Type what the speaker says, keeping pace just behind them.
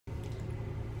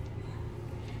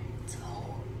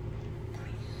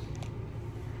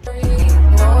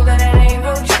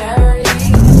no cherry.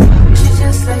 She's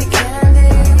just like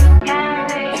candy,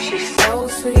 and she's so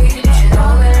sweet.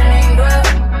 Don't let her name grow.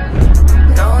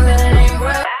 Don't let her name grow.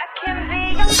 I can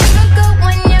be sugar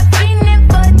when you're feeling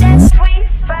for that sweet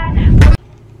spot.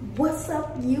 What's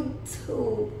up,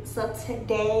 YouTube? So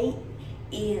today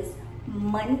is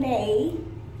Monday,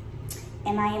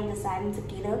 and I am deciding to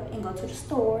get up and go to the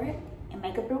store and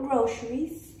make up the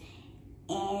groceries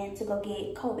and to go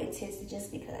get COVID tested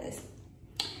just because.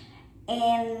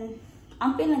 And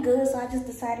I'm feeling good, so I just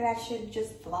decided I should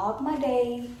just vlog my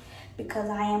day because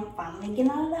I am finally getting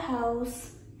out of the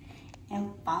house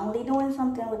and finally doing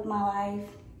something with my life.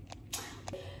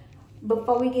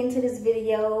 Before we get into this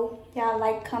video, y'all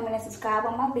like, comment, and subscribe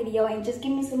on my video and just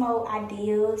give me some more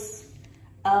ideas,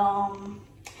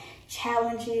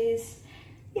 challenges,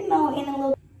 you know, in a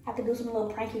little, I could do some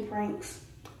little pranky pranks.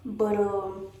 But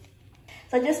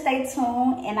so just stay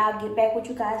tuned and I'll get back with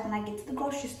you guys when I get to the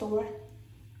grocery store.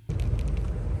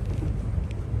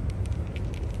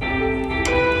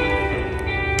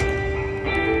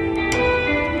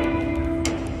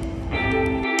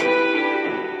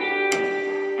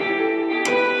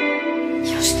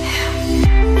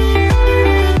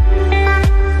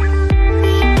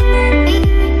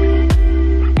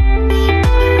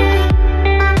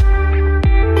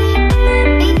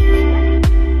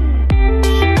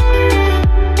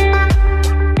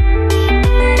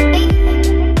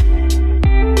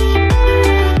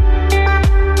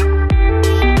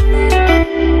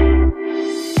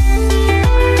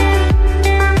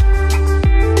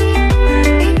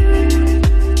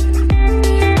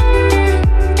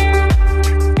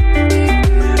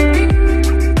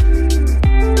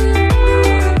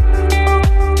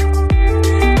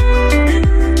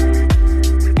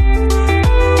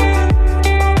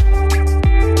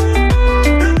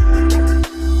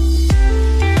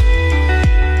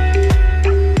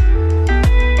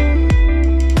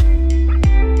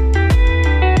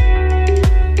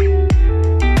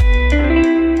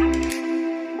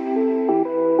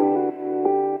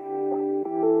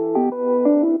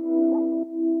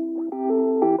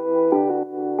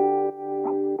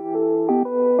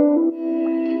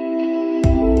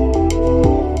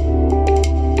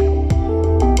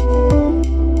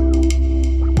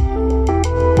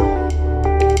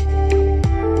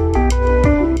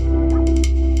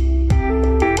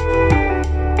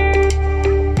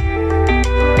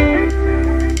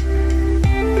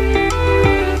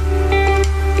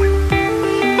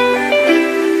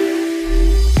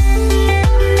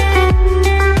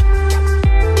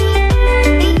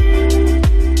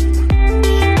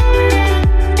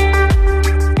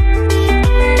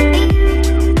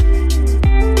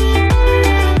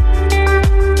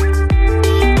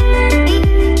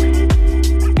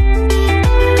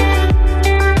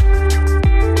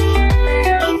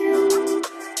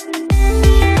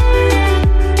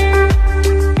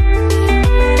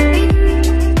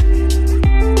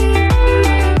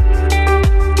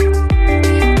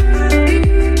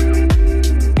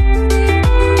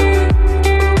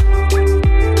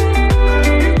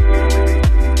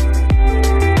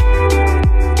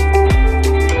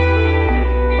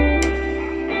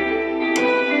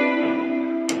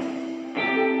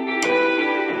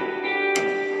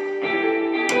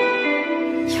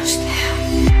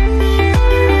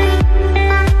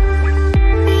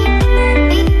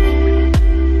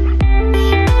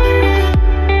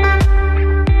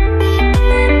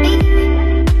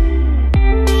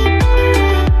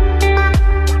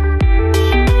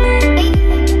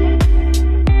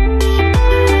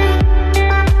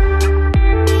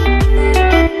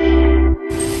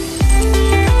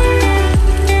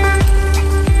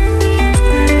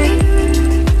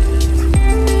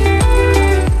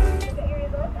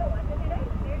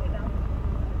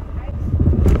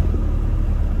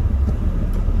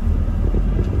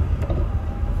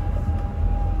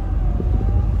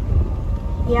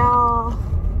 Y'all,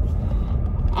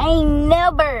 I ain't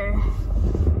never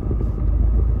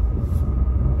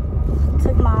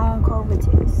took my own COVID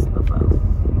test before.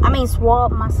 I mean,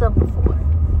 swabbed myself before.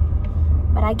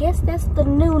 But I guess that's the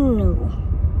new.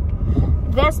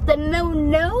 That's the new.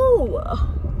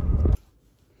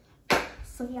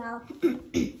 So y'all,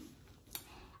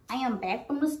 I am back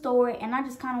from the store and I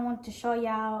just kind of wanted to show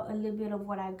y'all a little bit of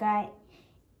what I got.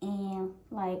 And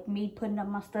like me putting up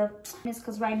my stuff,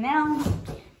 because right now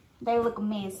they look a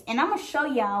mess. And I'm gonna show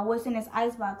y'all what's in this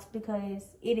icebox because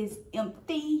it is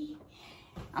empty.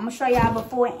 I'm gonna show y'all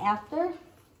before and after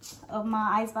of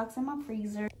my icebox and my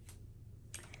freezer.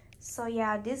 So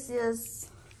y'all, this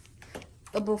is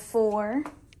a before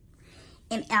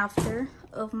and after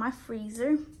of my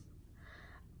freezer.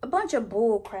 A bunch of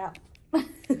bull crap.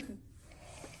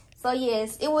 So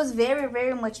yes, it was very,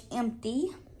 very much empty.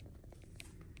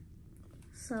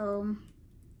 So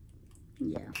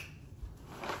yeah.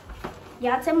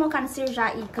 Y'all tell me what kind of cereals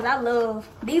I eat, because I love,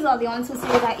 these are the only 2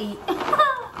 cereals I eat.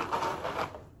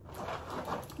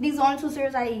 These are the only 2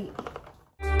 cereals I eat.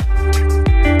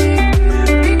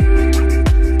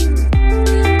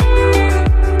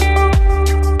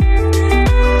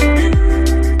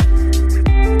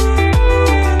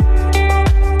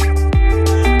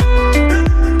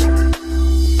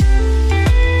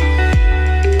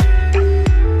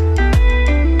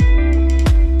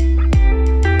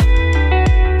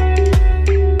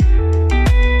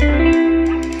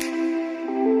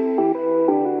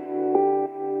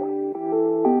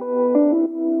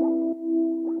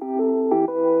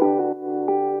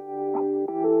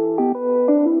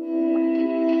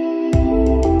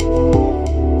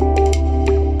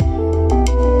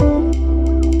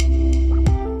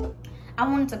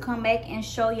 To come back and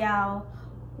show y'all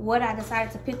what I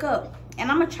decided to pick up, and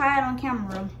I'm gonna try it on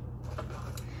camera.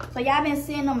 So y'all been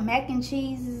seeing them mac and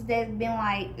cheeses that's been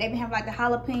like, they been having like the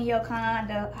jalapeno kind,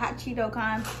 the hot Cheeto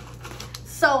kind.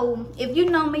 So if you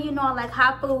know me, you know I like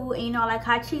hot food, and you know I like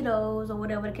hot Cheetos or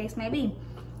whatever the case may be.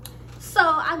 So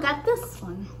I got this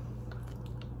one.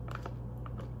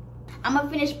 I'm gonna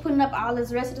finish putting up all the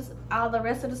rest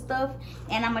of the stuff,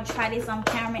 and I'm gonna try this on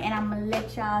camera, and I'm gonna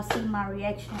let y'all see my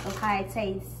reaction of how it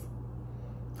tastes.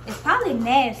 It's probably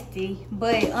nasty,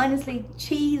 but honestly,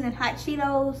 cheese and hot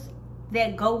Cheetos,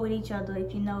 that go with each other.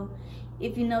 If you know,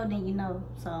 then you know.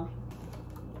 So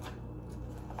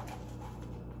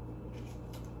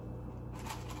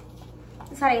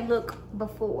that's how they look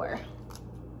before.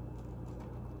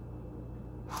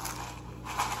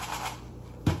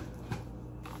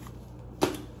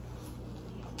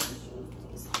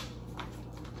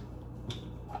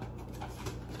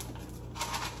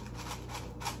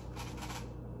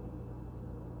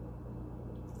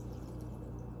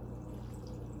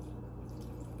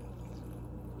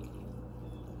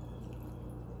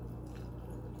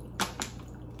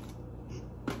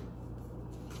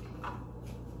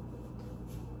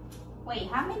 Wait,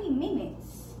 how many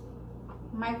minutes?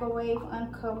 Microwave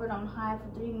uncovered on high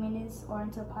for 3 minutes or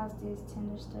until pasta is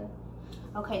tender stir.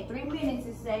 Okay, 3 minutes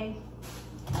is say.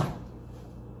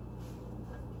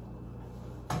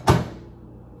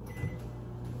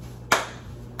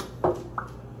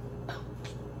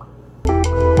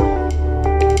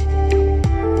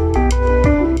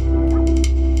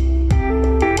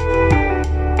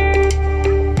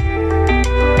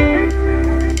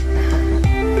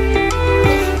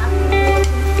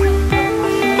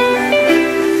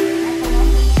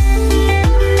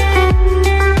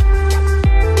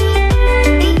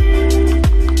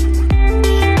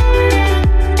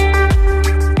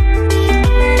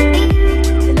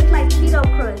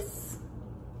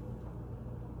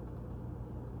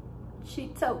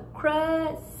 Cheeto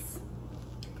crust.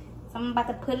 So I'm about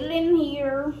to put it in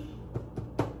here.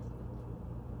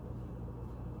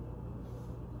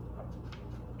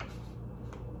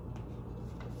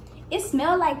 It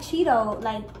smells like Cheeto,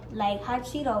 like hot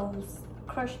Cheetos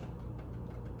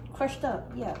crushed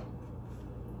up. Yeah.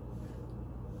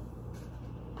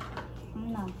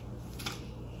 No,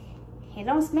 it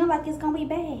don't smell like it's gonna be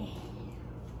bad.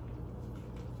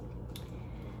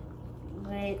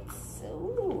 Let's,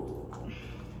 ooh.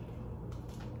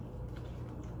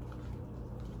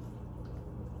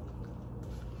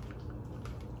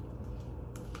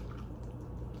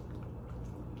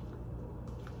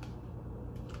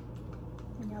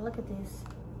 Now look at this.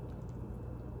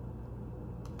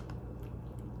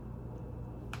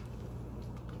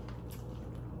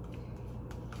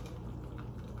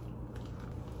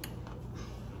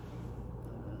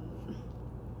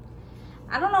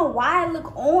 I don't know why it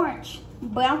look orange,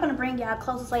 but I'm gonna bring y'all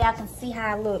closer so y'all can see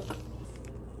how it look.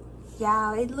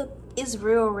 Y'all, it's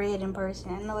real red in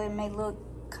person. I know it may look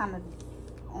kind of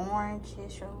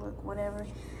orange-ish or look whatever,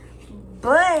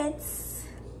 but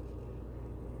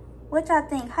what y'all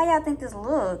think? How y'all think this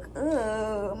look?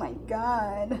 Oh my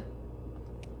god.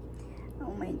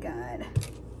 Oh my god.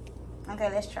 Okay,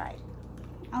 let's try it.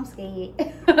 I'm scared.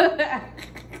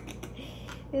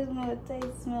 This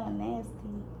smell nasty.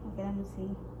 Okay, let me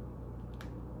see.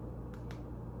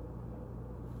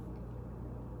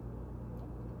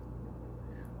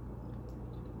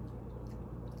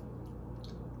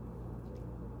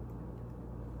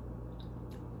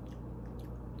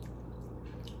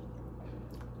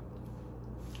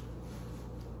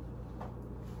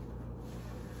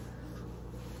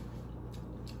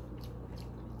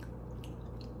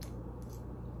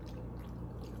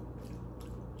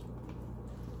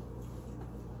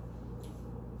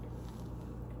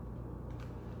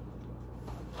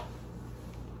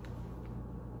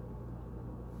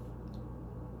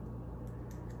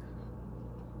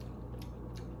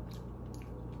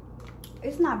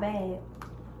 It's not bad.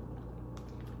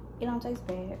 It don't taste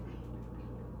bad.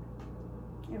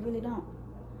 It really don't.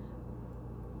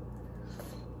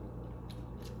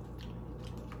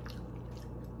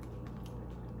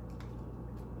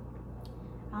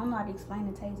 I don't know how to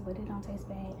explain the taste, but it don't taste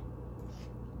bad.